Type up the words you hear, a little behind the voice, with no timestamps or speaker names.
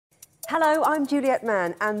Hello, I'm Juliet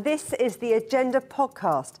Mann, and this is the Agenda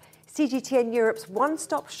podcast, CGTN Europe's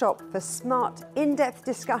one-stop shop for smart, in-depth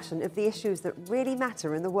discussion of the issues that really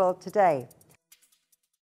matter in the world today.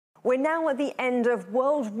 We're now at the end of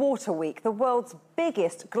World Water Week, the world's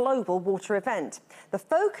biggest global water event. The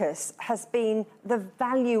focus has been the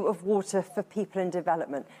value of water for people in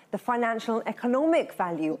development, the financial and economic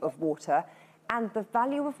value of water, and the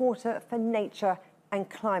value of water for nature and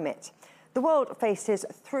climate. The world faces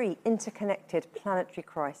three interconnected planetary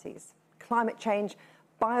crises: climate change,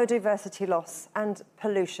 biodiversity loss, and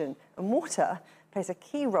pollution. And water plays a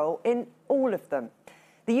key role in all of them.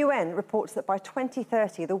 The UN reports that by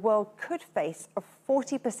 2030, the world could face a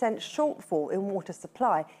 40% shortfall in water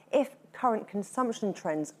supply if current consumption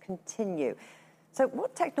trends continue. So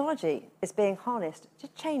what technology is being harnessed to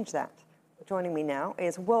change that? Joining me now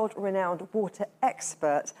is world-renowned water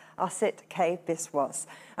expert Asit K Biswas.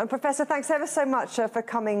 And Professor, thanks ever so much for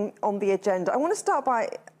coming on the agenda. I want to start by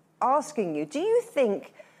asking you, do you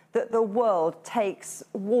think that the world takes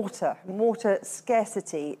water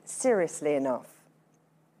scarcity seriously enough?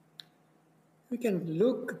 We can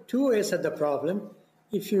look two ways at the problem.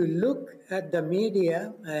 If you look at the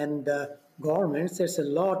media and governments, there's a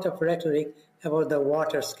lot of rhetoric about the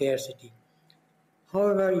water scarcity.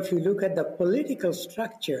 However, if you look at the political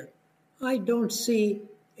structure, I don't see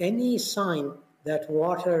any sign that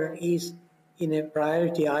water is in a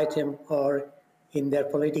priority item or in their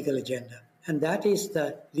political agenda. And that is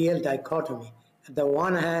the real dichotomy. On the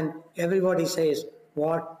one hand, everybody says we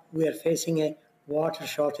are facing a water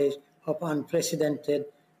shortage of unprecedented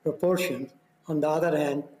proportions. On the other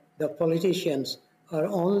hand, the politicians are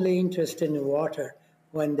only interested in water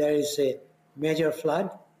when there is a major flood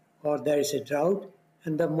or there is a drought.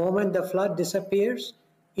 And the moment the flood disappears,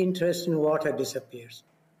 interest in water disappears.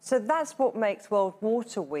 So that's what makes World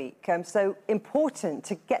Water Week so important,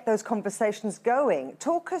 to get those conversations going.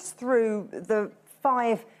 Talk us through the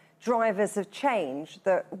 5 drivers of change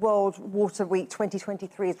that World Water Week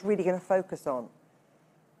 2023 is really going to focus on.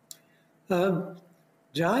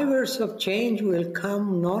 Drivers of change will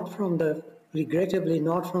come regrettably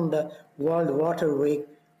not from the World Water Week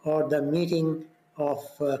or the meeting of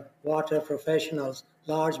water professionals,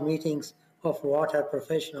 large meetings of water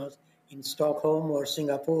professionals in Stockholm or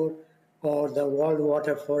Singapore, or the World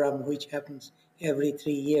Water Forum, which happens every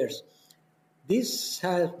 3 years. This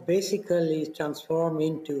has basically transformed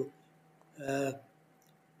into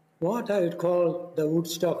what I would call the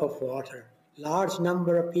Woodstock of water. Large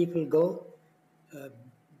number of people go.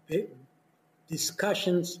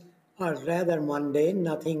 Discussions are rather mundane,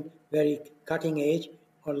 nothing very cutting edge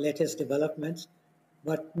or latest developments.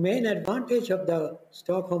 But main advantage of the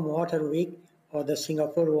Stockholm Water Week or the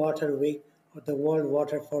Singapore Water Week or the World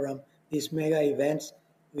Water Forum, these mega events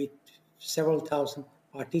with several thousand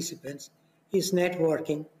participants, is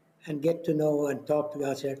networking and get to know and talk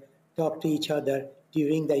to each other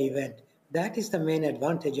during the event. That is the main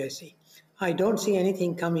advantage I see. I don't see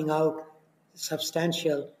anything coming out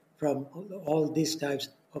substantial from all these types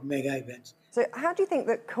of mega events. So how do you think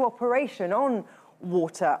that cooperation on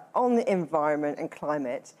water, on the environment and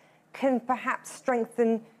climate can perhaps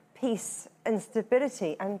strengthen peace and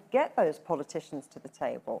stability and get those politicians to the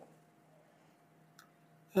table?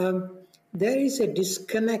 There is a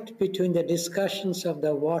disconnect between the discussions of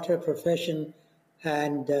the water profession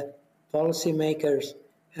and policymakers,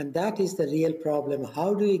 and that is the real problem.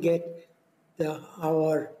 How do we get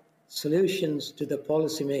our solutions to the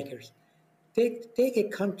policymakers? Take a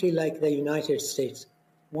country like the United States,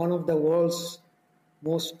 one of the world's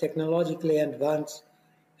most technologically advanced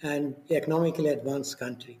and economically advanced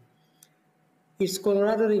country. Its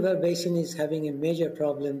Colorado River Basin is having a major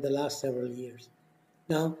problem the last several years.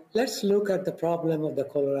 Now, let's look at the problem of the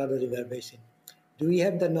Colorado River Basin. Do we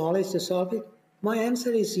have the knowledge to solve it? My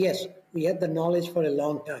answer is yes, we had the knowledge for a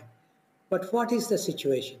long time. But what is the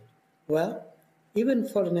situation? Well, even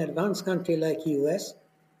for an advanced country like US,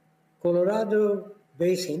 Colorado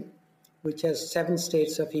Basin, which has 7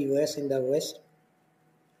 states of US in the west,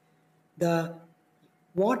 the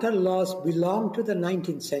water laws belong to the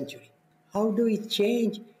 19th century. How do we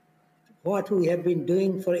change what we have been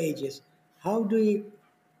doing for ages? How do we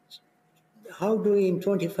in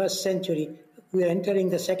 21st century, we are entering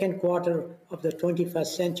the second quarter of the 21st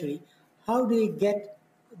century, how do we get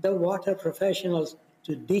the water professionals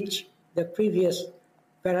to ditch the previous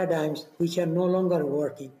paradigms which are no longer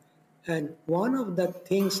working? And one of the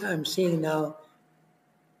things I'm seeing now,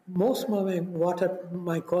 most of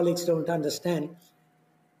my colleagues don't understand.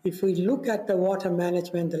 If we look at the water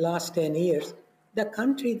management the last 10 years, the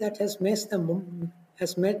country that has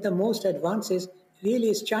made the most advances really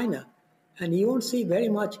is China. And you won't see very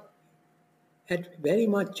much had very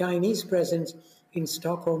much Chinese presence in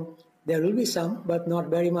Stockholm. There will be some, but not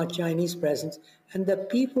very much Chinese presence. And the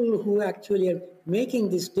people who actually are making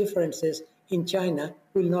these differences in China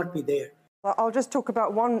will not be there. Well, I'll just talk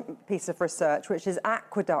about one piece of research, which is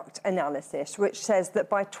aqueduct analysis, which says that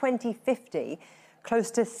by 2050, close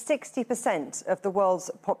to 60% of the world's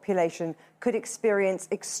population could experience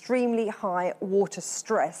extremely high water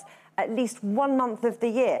stress at least 1 month of the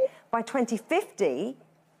year. By 2050,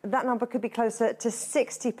 that number could be closer to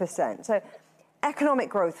 60%. So economic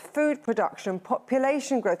growth, food production,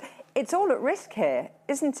 population growth, it's all at risk here,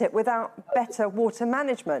 isn't it, without better water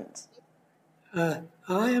management? I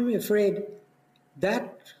am afraid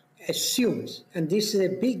that assumes, and this is a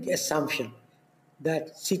big assumption,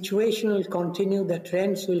 that situation will continue, the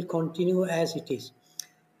trends will continue as it is.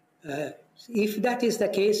 If that is the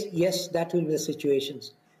case, yes, that will be the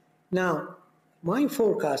situations. Now, my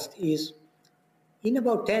forecast is in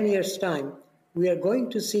about 10 years' time, we are going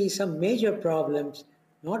to see some major problems,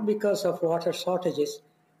 not because of water shortages,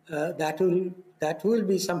 that will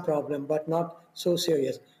be some problem, but not so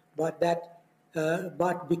serious, but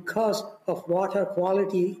because of water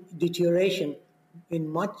quality deterioration in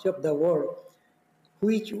much of the world,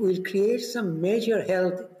 which will create some major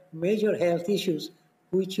health issues,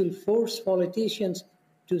 which will force politicians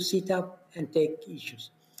to sit up and take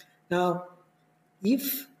issues. Now,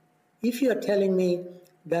 if you are telling me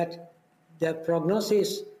that the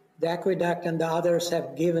prognosis the aqueduct and the others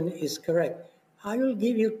have given is correct, I will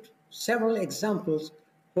give you several examples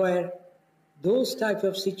where those type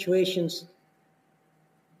of situations,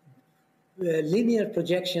 linear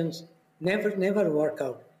projections, never work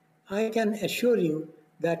out. I can assure you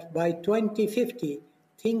that by 2050,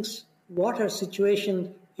 water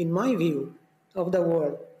situation, in my view, of the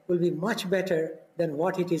world will be much better than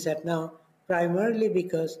what it is at now, primarily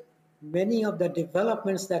because many of the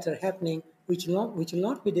developments that are happening, which will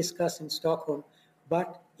not be discussed in Stockholm,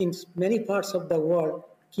 but in many parts of the world,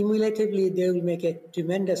 cumulatively they will make a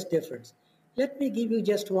tremendous difference. Let me give you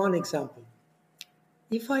just one example.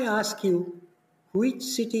 If I ask you which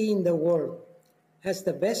city in the world has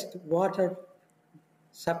the best water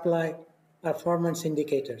supply performance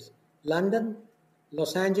indicators, London,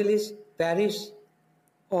 Los Angeles, Paris,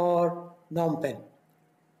 or Phnom Penh,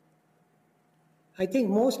 I think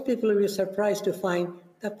most people will be surprised to find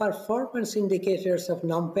the performance indicators of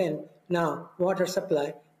Phnom Penh, now water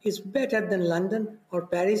supply, is better than London or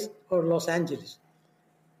Paris or Los Angeles.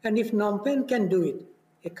 And if Phnom Penh can do it,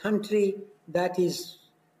 a country that is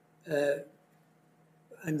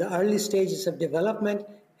in the early stages of development,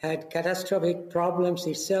 had catastrophic problems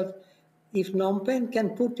itself, if Phnom Penh can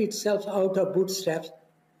put itself out of bootstraps,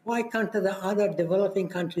 why can't the other developing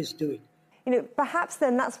countries do it? You know, perhaps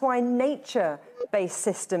then that's why nature-based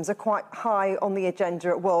systems are quite high on the agenda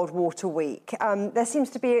at World Water Week. There seems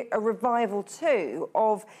to be a revival, too,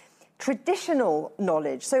 of traditional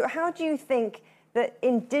knowledge. So how do you think that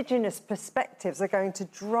indigenous perspectives are going to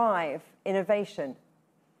drive innovation?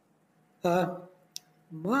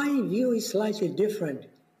 My view is slightly different.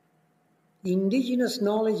 Indigenous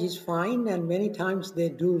knowledge is fine, and many times they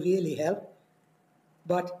do really help.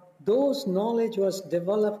 But those knowledge was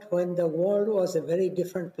developed when the world was a very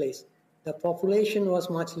different place. The population was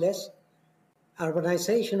much less,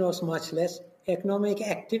 urbanization was much less, economic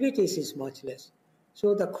activities is much less.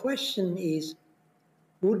 So the question is,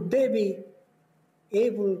 would they be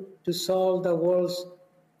able to solve the world's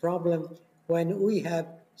problem when we have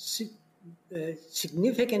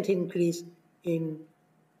significant increase in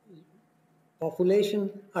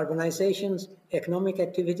population, urbanizations, economic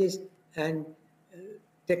activities, and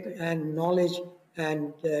knowledge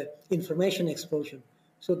and information explosion.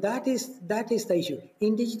 So that is the issue.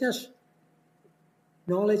 Indigenous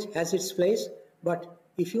knowledge has its place, but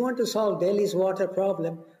if you want to solve Delhi's water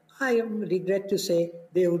problem, I regret to say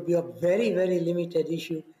there would be a very, very limited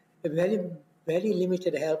issue, a very, very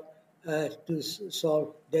limited help to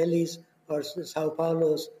solve Delhi's or Sao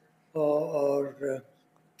Paulo's or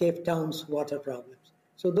Cape Town's water problems.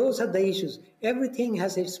 So those are the issues. Everything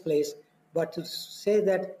has its place, but to say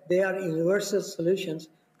that they are universal solutions,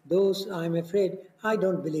 those, I'm afraid, I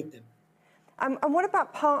don't believe them. And what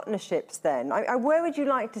about partnerships then? Where would you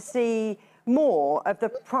like to see more of the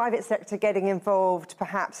private sector getting involved,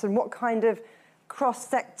 perhaps, and what kind of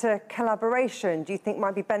cross-sector collaboration do you think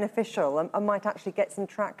might be beneficial and might actually get some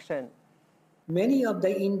traction? Many of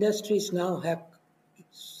the industries now have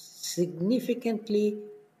significantly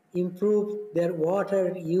improved their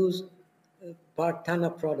water use per ton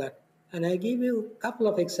of product. And I give you a couple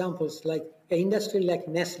of examples, like an industry like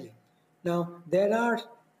Nestle. Now,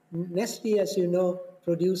 Nestle, as you know,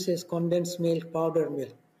 produces condensed milk, powdered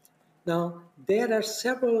milk. Now, there are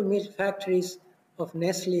several milk factories of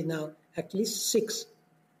Nestle now, at least 6,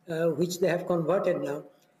 which they have converted now,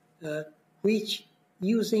 which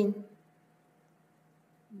using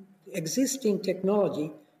existing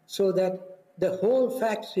technology so that the whole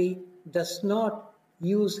factory does not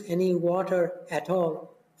use any water at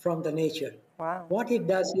all from the nature. Wow. What it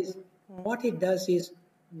does is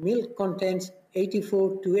milk contains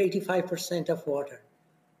 84 to 85% of water.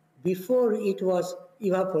 Before it was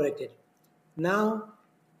evaporated. Now,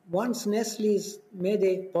 once Nestle's made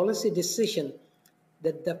a policy decision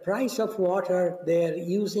that the price of water they're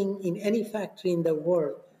using in any factory in the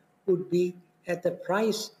world would be at the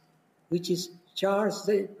price which is charged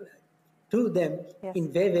to them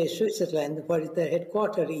in Vevey, Switzerland, where their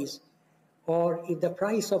headquarters is, or if the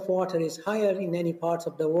price of water is higher in any parts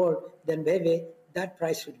of the world than Vevey, that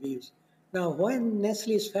price should be used. Now, when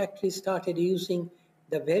Nestle's factory started using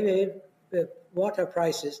the Vevey water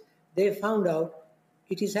prices, they found out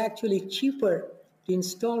it is actually cheaper to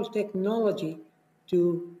install technology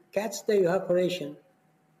to catch the evaporation,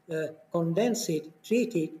 condense it,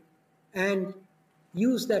 treat it, and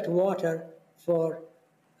use that water for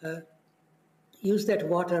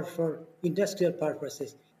industrial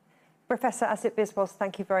purposes. Professor Asit Biswas,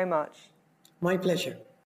 thank you very much. My pleasure.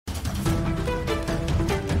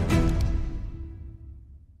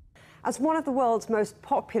 As one of the world's most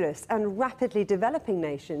populous and rapidly developing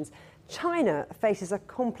nations, China faces a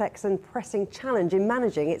complex and pressing challenge in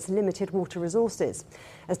managing its limited water resources.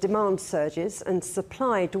 As demand surges and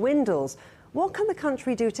supply dwindles, what can the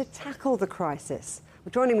country do to tackle the crisis?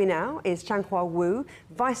 Well, joining me now is Changhua Wu,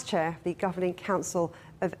 Vice Chair of the Governing Council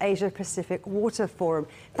of Asia-Pacific Water Forum.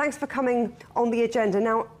 Thanks for coming on the agenda.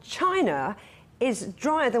 Now, China is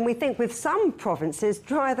drier than we think, with some provinces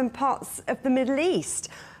drier than parts of the Middle East.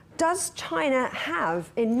 Does China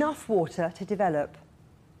have enough water to develop?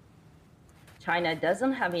 China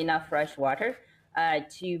doesn't have enough fresh water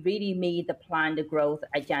to really meet the planned growth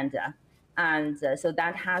agenda. And so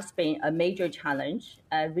that has been a major challenge,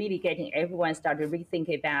 really getting everyone started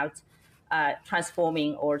rethinking about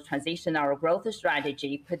transforming or transition our growth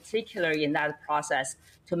strategy, particularly in that process,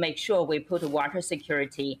 to make sure we put water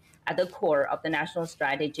security at the core of the national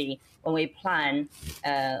strategy when we plan,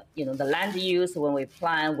 the land use, when we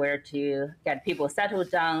plan where to get people settled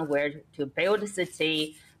down, where to build a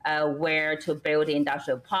city, where to build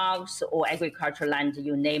industrial parks or agricultural land,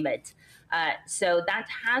 you name it. So that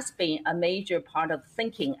has been a major part of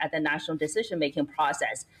thinking at the national decision-making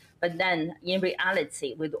process. But then in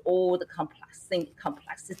reality, with all the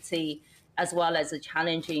complexity as well as the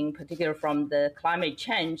challenging, particularly from the climate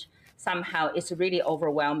change, somehow it's really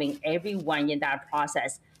overwhelming everyone in that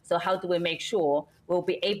process. So how do we make sure we'll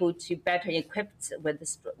be able to better equip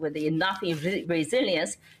with enough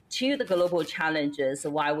resilience to the global challenges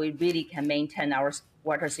while we really can maintain our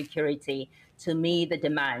water security to meet the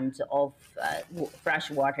demand of fresh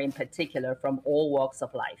water in particular from all walks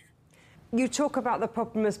of life? You talk about the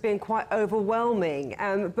problem as being quite overwhelming,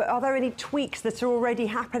 but are there any tweaks that are already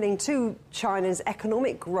happening to China's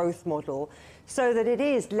economic growth model so that it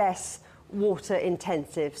is less water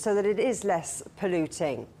intensive, so that it is less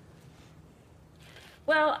polluting?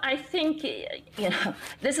 Well, I think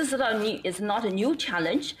this is not a new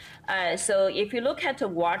challenge. So if you look at the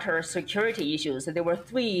water security issues, there were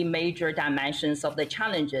 3 major dimensions of the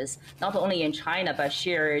challenges, not only in China but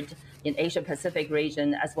shared in Asia-Pacific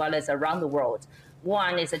region as well as around the world.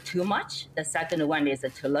 One is too much, the second one is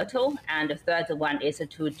too little, and the third one is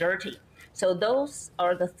too dirty. So those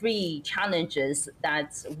are the 3 challenges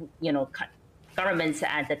that governments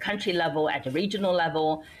at the country level, at the regional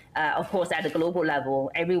level, of course at the global level,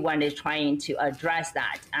 everyone is trying to address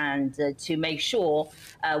that and to make sure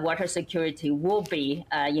water security will be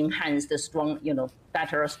enhanced,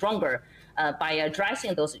 better or stronger by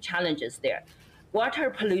addressing those challenges there. Water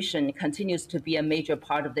pollution continues to be a major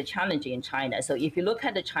part of the challenge in China. So if you look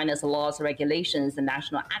at China's laws, regulations, and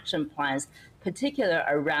national action plans, particularly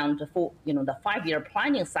around the 5-year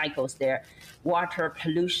planning cycles there, water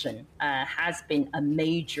pollution has been a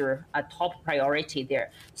major top priority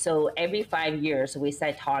there. So every 5 years we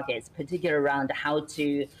set targets, particularly around how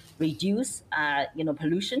to reduce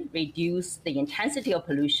pollution, reduce the intensity of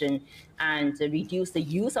pollution, and reduce the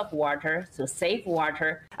use of water, so save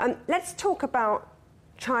water. Let's talk about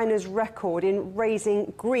China's record in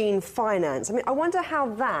raising green finance. I wonder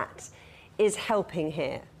how that is helping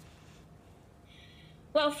here.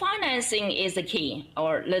 Well, financing is the key,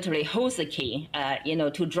 or literally holds the key,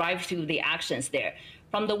 to drive through the actions there.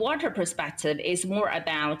 From the water perspective, it's more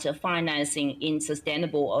about financing in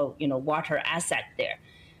sustainable, water asset there.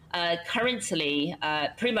 Currently,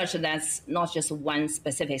 pretty much that's not just one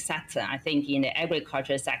specific sector. I think in the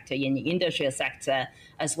agriculture sector, in the industrial sector,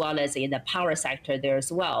 as well as in the power sector there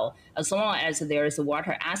as well. As long as there is a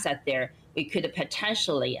water asset there, we could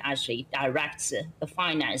potentially actually direct the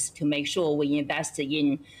finance to make sure we invest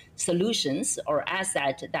in solutions or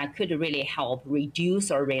assets that could really help reduce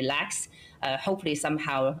or relax, hopefully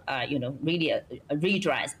somehow, really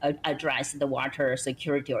address the water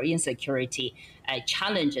security or insecurity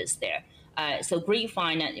challenges there. So green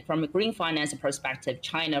finance, from a green finance perspective,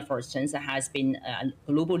 China, for instance, has been a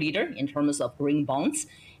global leader in terms of green bonds.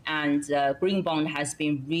 And green bond has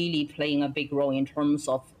been really playing a big role in terms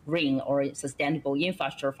of green or sustainable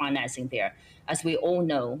infrastructure financing there, as we all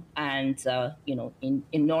know. And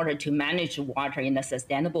in order to manage water in a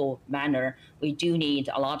sustainable manner, we do need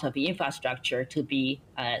a lot of infrastructure to be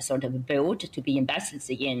sort of built, to be invested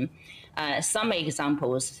in. Some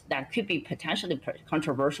examples that could be potentially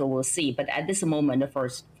controversial, we'll see. But at this moment, for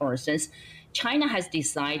instance, China has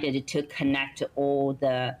decided to connect all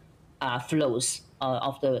the flows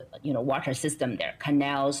of the water system there,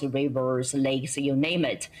 canals, rivers, lakes, you name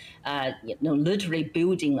it, literally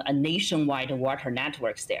building a nationwide water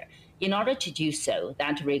networks there. In order to do so,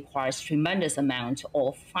 that requires tremendous amount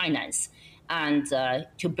of finance and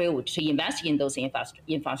to invest in those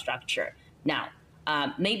infrastructure. Now,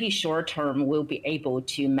 maybe short term we'll be able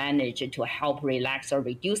to manage to help relax or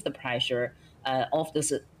reduce the pressure of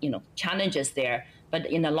those challenges there. But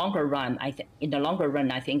in the longer run, I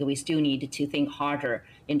think we still need to think harder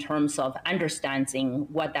in terms of understanding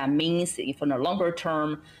what that means for the longer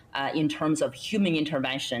term, in terms of human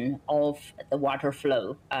intervention of the water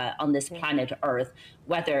flow on this planet Earth,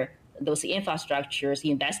 whether those infrastructures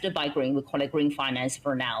invested by green, we call it green finance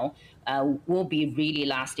for now, will be really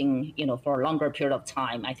lasting, for a longer period of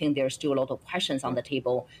time. I think there's still a lot of questions on the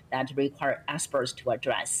table that require experts to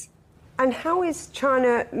address. And how is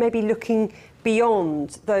China maybe looking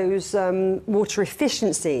beyond those water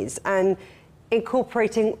efficiencies and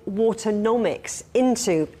incorporating waternomics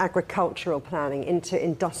into agricultural planning, into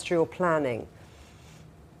industrial planning?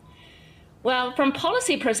 Well, from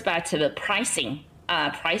policy perspective, pricing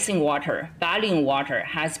water, valuing water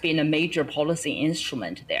has been a major policy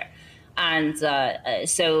instrument there. And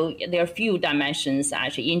so there are a few dimensions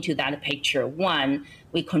actually into that picture. One,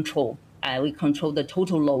 we control the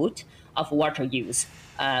total load of water use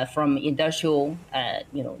from industrial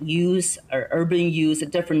use or urban use,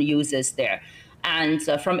 different uses there. And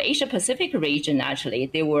from Asia Pacific region, actually,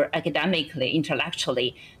 they were academically,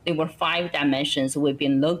 intellectually, there were 5 dimensions we've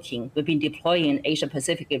been deploying in Asia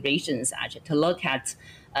Pacific regions actually to look at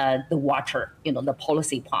the water, the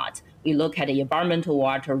policy part. We look at environmental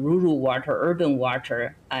water, rural water, urban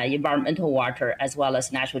water, environmental water, as well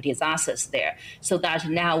as natural disasters there. So that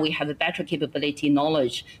now we have a better capability,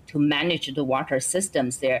 knowledge to manage the water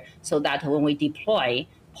systems there, so that when we deploy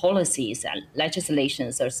policies and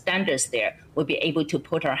legislations or standards there, we'll be able to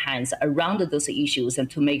put our hands around those issues and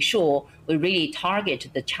to make sure we really target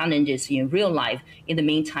the challenges in real life, in the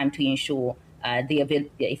meantime to ensure the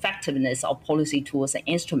effectiveness of policy tools and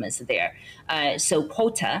instruments there. So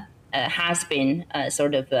quota has been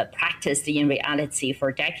practiced in reality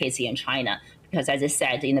for decades in China, because as I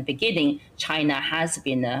said in the beginning, China has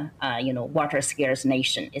been a water scarce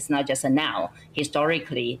nation. It's not just a now.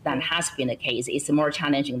 Historically, that has been the case. It's more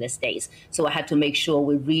challenging these days. So I have to make sure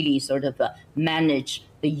we really manage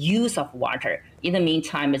the use of water. In the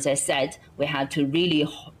meantime, as I said, we have to really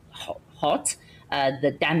halt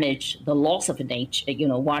the damage, the loss of nature,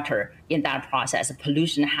 water in that process.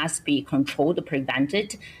 Pollution has to be controlled,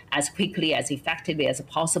 prevented as quickly, as effectively as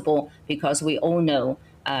possible, because we all know,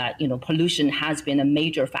 pollution has been a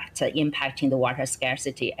major factor impacting the water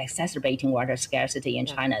scarcity, exacerbating water scarcity in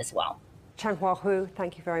China as well. Changhua Wu,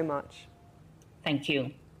 thank you very much. Thank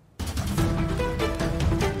you.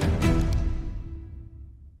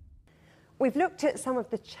 We've looked at some of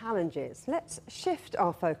the challenges. Let's shift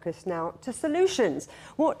our focus now to solutions.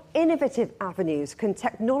 What innovative avenues can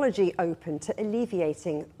technology open to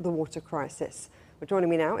alleviating the water crisis? Well, joining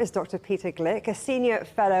me now is Dr. Peter Gleick, a senior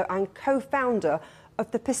fellow and co-founder of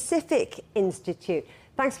the Pacific Institute.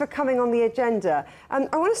 Thanks for coming on the agenda. I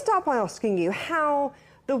want to start by asking you how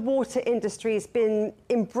the water industry has been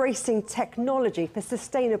embracing technology for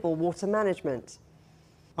sustainable water management.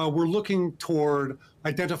 We're looking toward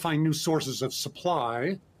identifying new sources of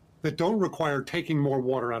supply that don't require taking more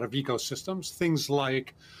water out of ecosystems, things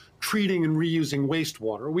like treating and reusing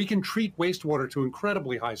wastewater. We can treat wastewater to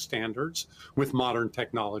incredibly high standards with modern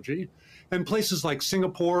technology, and places like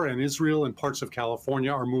Singapore and Israel and parts of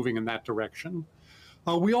California are moving in that direction.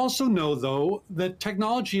 We also know, though, that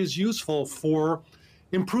technology is useful for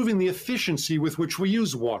improving the efficiency with which we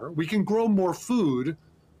use water. We can grow more food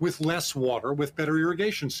with less water with better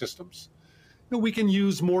irrigation systems. We can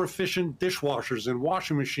use more efficient dishwashers and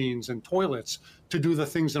washing machines and toilets to do the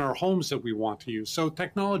things in our homes that we want to use. So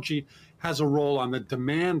technology has a role on the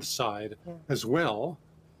demand side as well.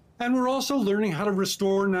 And we're also learning how to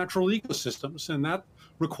restore natural ecosystems, and that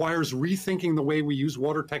requires rethinking the way we use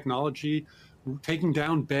water technology, taking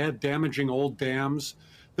down bad, damaging old dams.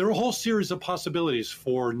 There are a whole series of possibilities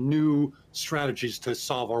for new strategies to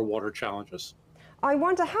solve our water challenges. I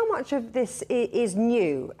wonder how much of this is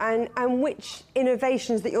new and which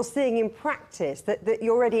innovations that you're seeing in practice that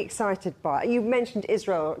you're already excited by. You mentioned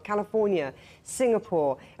Israel, California,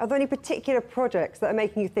 Singapore. Are there any particular projects that are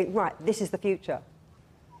making you think, right, this is the future?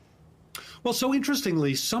 Well, so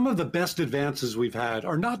interestingly, some of the best advances we've had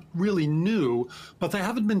are not really new, but they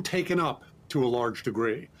haven't been taken up to a large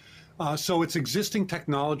degree. So it's existing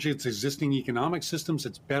technology, it's existing economic systems,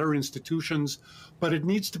 it's better institutions, but it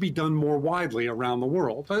needs to be done more widely around the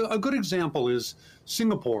world. A good example is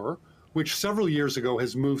Singapore, which several years ago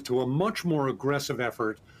has moved to a much more aggressive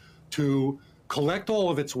effort to collect all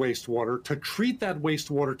of its wastewater, to treat that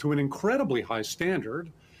wastewater to an incredibly high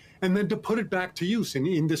standard, and then to put it back to use in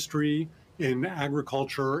industry, in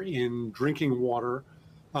agriculture, in drinking water.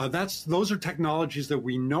 Those are technologies that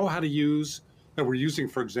we know how to use, that we're using,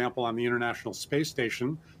 for example, on the International Space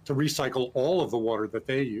Station to recycle all of the water that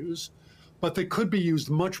they use, but they could be used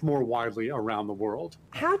much more widely around the world.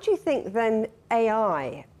 How do you think then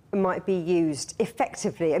AI might be used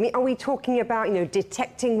effectively? I mean, are we talking about,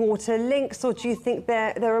 detecting water links, or do you think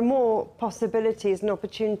there are more possibilities and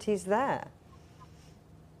opportunities there?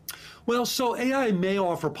 Well, so AI may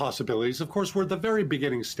offer possibilities. Of course, we're at the very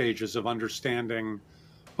beginning stages of understanding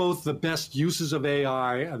both the best uses of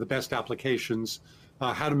AI and the best applications,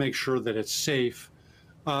 how to make sure that it's safe.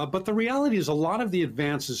 But the reality is a lot of the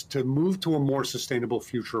advances to move to a more sustainable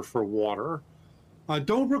future for water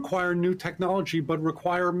don't require new technology, but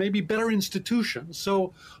require maybe better institutions.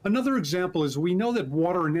 So another example is we know that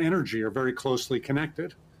water and energy are very closely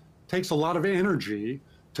connected. It takes a lot of energy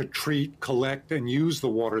to treat, collect, and use the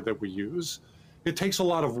water that we use. It takes a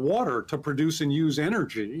lot of water to produce and use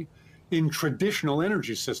energy in traditional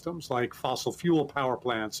energy systems like fossil fuel power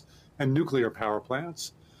plants and nuclear power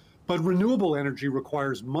plants. But renewable energy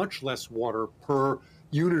requires much less water per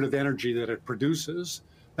unit of energy that it produces.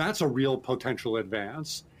 That's a real potential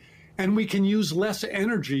advance. And we can use less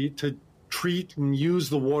energy to treat and use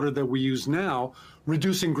the water that we use now,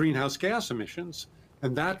 reducing greenhouse gas emissions.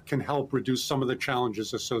 And that can help reduce some of the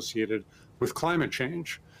challenges associated with climate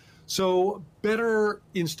change. So better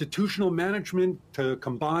institutional management to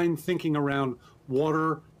combine thinking around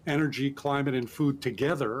water, energy, climate, and food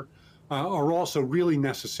together are also really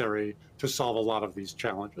necessary to solve a lot of these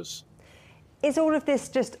challenges. Is all of this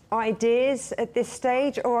just ideas at this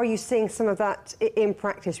stage, or are you seeing some of that in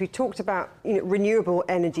practice? We talked about renewable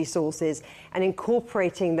energy sources and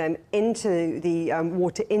incorporating them into the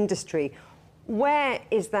water industry. Where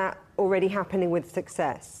is that already happening with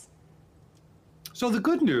success? So the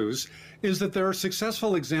good news is that there are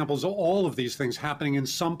successful examples of all of these things happening in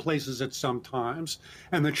some places at some times,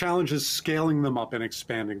 and the challenge is scaling them up and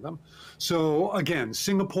expanding them. So again,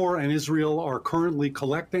 Singapore and Israel are currently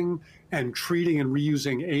collecting and treating and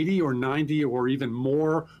reusing 80 or 90 or even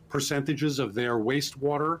more percentages of their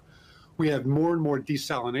wastewater. We have more and more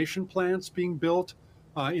desalination plants being built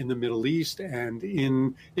in the Middle East and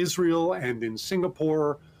in Israel and in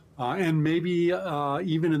Singapore, and maybe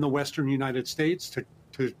even in the Western United States to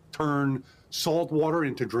turn salt water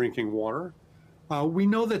into drinking water. We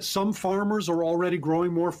know that some farmers are already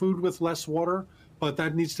growing more food with less water, but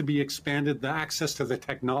that needs to be expanded. The access to the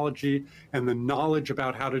technology and the knowledge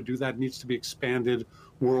about how to do that needs to be expanded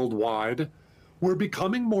worldwide. We're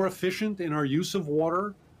becoming more efficient in our use of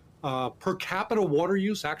water. Per capita water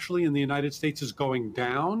use actually in the United States is going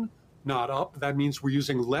down, not up. That means we're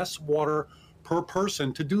using less water per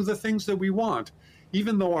person to do the things that we want,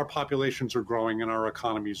 even though our populations are growing and our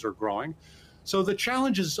economies are growing. So the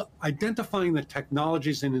challenge is identifying the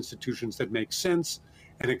technologies and institutions that make sense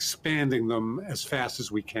and expanding them as fast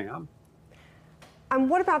as we can. And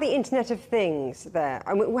what about the Internet of Things there?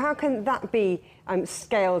 I mean, how can that be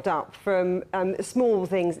scaled up from small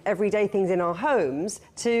things, everyday things in our homes,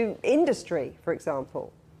 to industry, for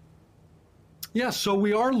example? Yes, so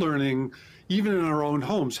we are learning, even in our own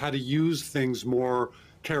homes, how to use things more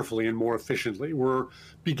carefully and more efficiently. We're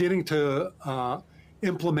beginning to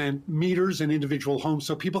implement meters in individual homes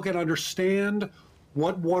so people can understand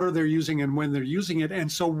what water they're using and when they're using it. And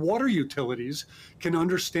so water utilities can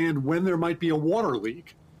understand when there might be a water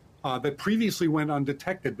leak that previously went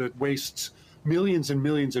undetected, that wastes millions and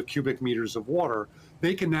millions of cubic meters of water,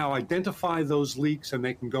 they can now identify those leaks and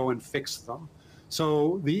they can go and fix them.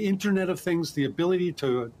 So the Internet of Things, the ability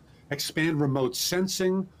to expand remote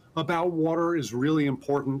sensing about water is really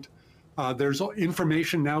important. There's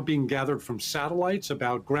information now being gathered from satellites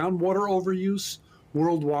about groundwater overuse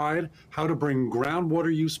worldwide, how to bring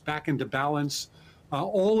groundwater use back into balance.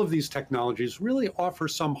 All of these technologies really offer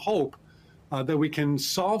some hope that we can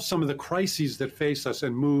solve some of the crises that face us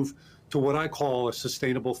and move to what I call a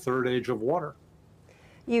sustainable third age of water.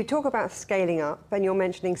 You talk about scaling up and you're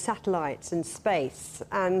mentioning satellites and space,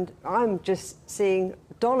 and I'm just seeing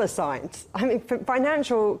dollar signs. I mean,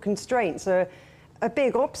 financial constraints are a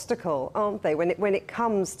big obstacle, aren't they, when it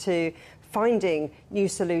comes to finding new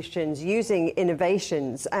solutions, using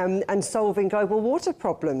innovations, and solving global water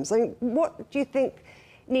problems. I mean, what do you think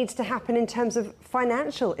needs to happen in terms of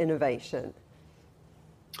financial innovation?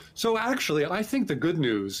 So actually, I think the good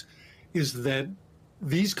news is that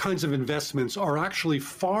these kinds of investments are actually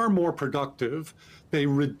far more productive. They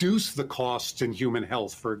reduce the costs in human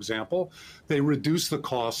health, for example. They reduce the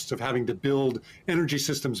costs of having to build energy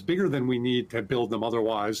systems bigger than we need to build them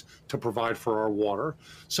otherwise to provide for our water.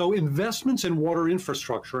 So investments in water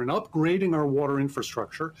infrastructure and upgrading our water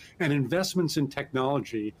infrastructure and investments in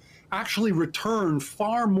technology actually return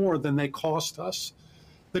far more than they cost us.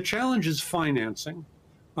 The challenge is financing.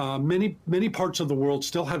 Many parts of the world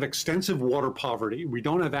still have extensive water poverty. We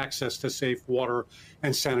don't have access to safe water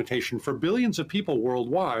and sanitation for billions of people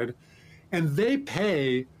worldwide, and they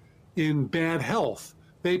pay in bad health.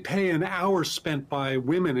 They pay in hours spent by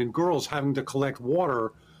women and girls having to collect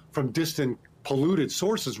water from distant polluted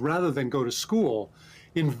sources rather than go to school.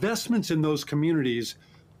 Investments in those communities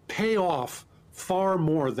pay off far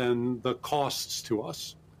more than the costs to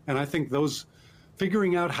us. And I think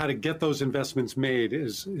figuring out how to get those investments made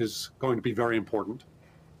is going to be very important.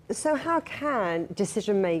 So how can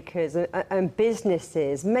decision makers and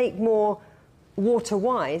businesses make more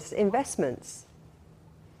water-wise investments?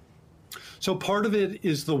 So part of it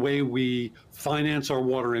is the way we finance our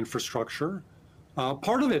water infrastructure.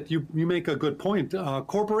 Part of it, you make a good point.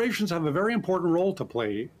 Corporations have a very important role to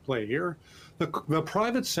play here. The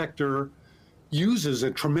private sector uses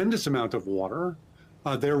a tremendous amount of water.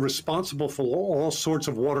 They're responsible for all sorts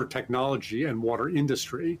of water technology and water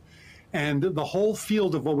industry. And the whole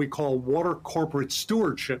field of what we call water corporate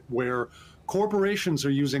stewardship, where corporations are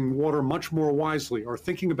using water much more wisely or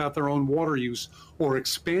thinking about their own water use or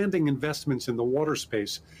expanding investments in the water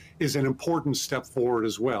space, is an important step forward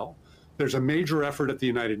as well. There's a major effort at the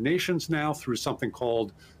United Nations now through something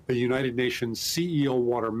called the United Nations CEO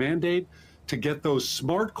Water Mandate to get those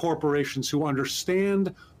smart corporations who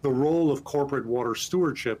understand the role of corporate water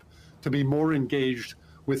stewardship to be more engaged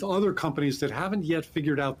with other companies that haven't yet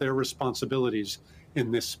figured out their responsibilities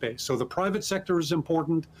in this space. So the private sector is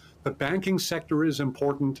important, the banking sector is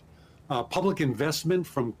important, public investment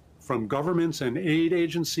from governments and aid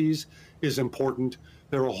agencies is important.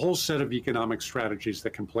 There are a whole set of economic strategies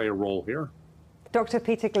that can play a role here. Dr.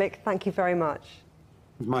 Peter Gleick, thank you very much.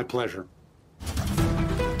 My pleasure.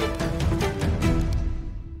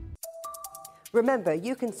 Remember,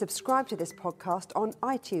 you can subscribe to this podcast on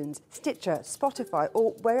iTunes, Stitcher, Spotify,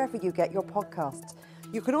 or wherever you get your podcasts.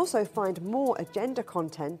 You can also find more agenda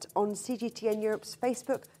content on CGTN Europe's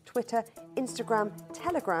Facebook, Twitter, Instagram,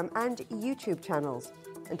 Telegram, and YouTube channels.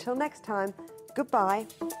 Until next time, goodbye.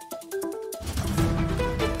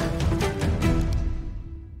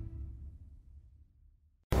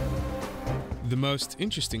 The most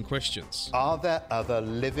interesting questions. Are there other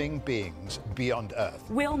living beings beyond Earth?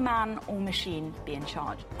 Will man or machine be in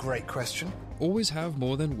charge? Great question. Always have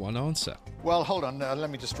more than one answer. Well, hold on, let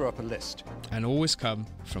me just draw up a list. And always come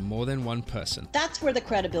from more than one person. That's where the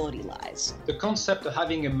credibility lies. The concept of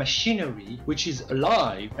having a machinery which is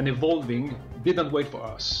alive and evolving didn't wait for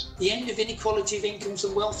us. The end of inequality of incomes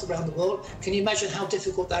and wealth around the world, can you imagine how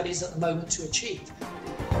difficult that is at the moment to achieve?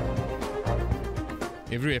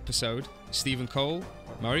 Every episode, Stephen Cole,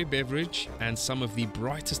 Murray Beveridge, and some of the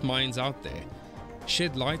brightest minds out there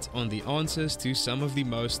shed light on the answers to some of the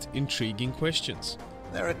most intriguing questions.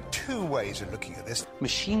 There are two ways of looking at this.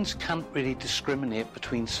 Machines can't really discriminate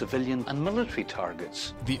between civilian and military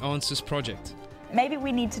targets. The Answers Project. Maybe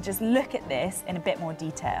we need to just look at this in a bit more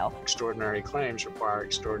detail. Extraordinary claims require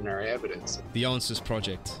extraordinary evidence. The Answers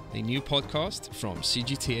Project, a new podcast from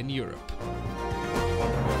CGTN Europe.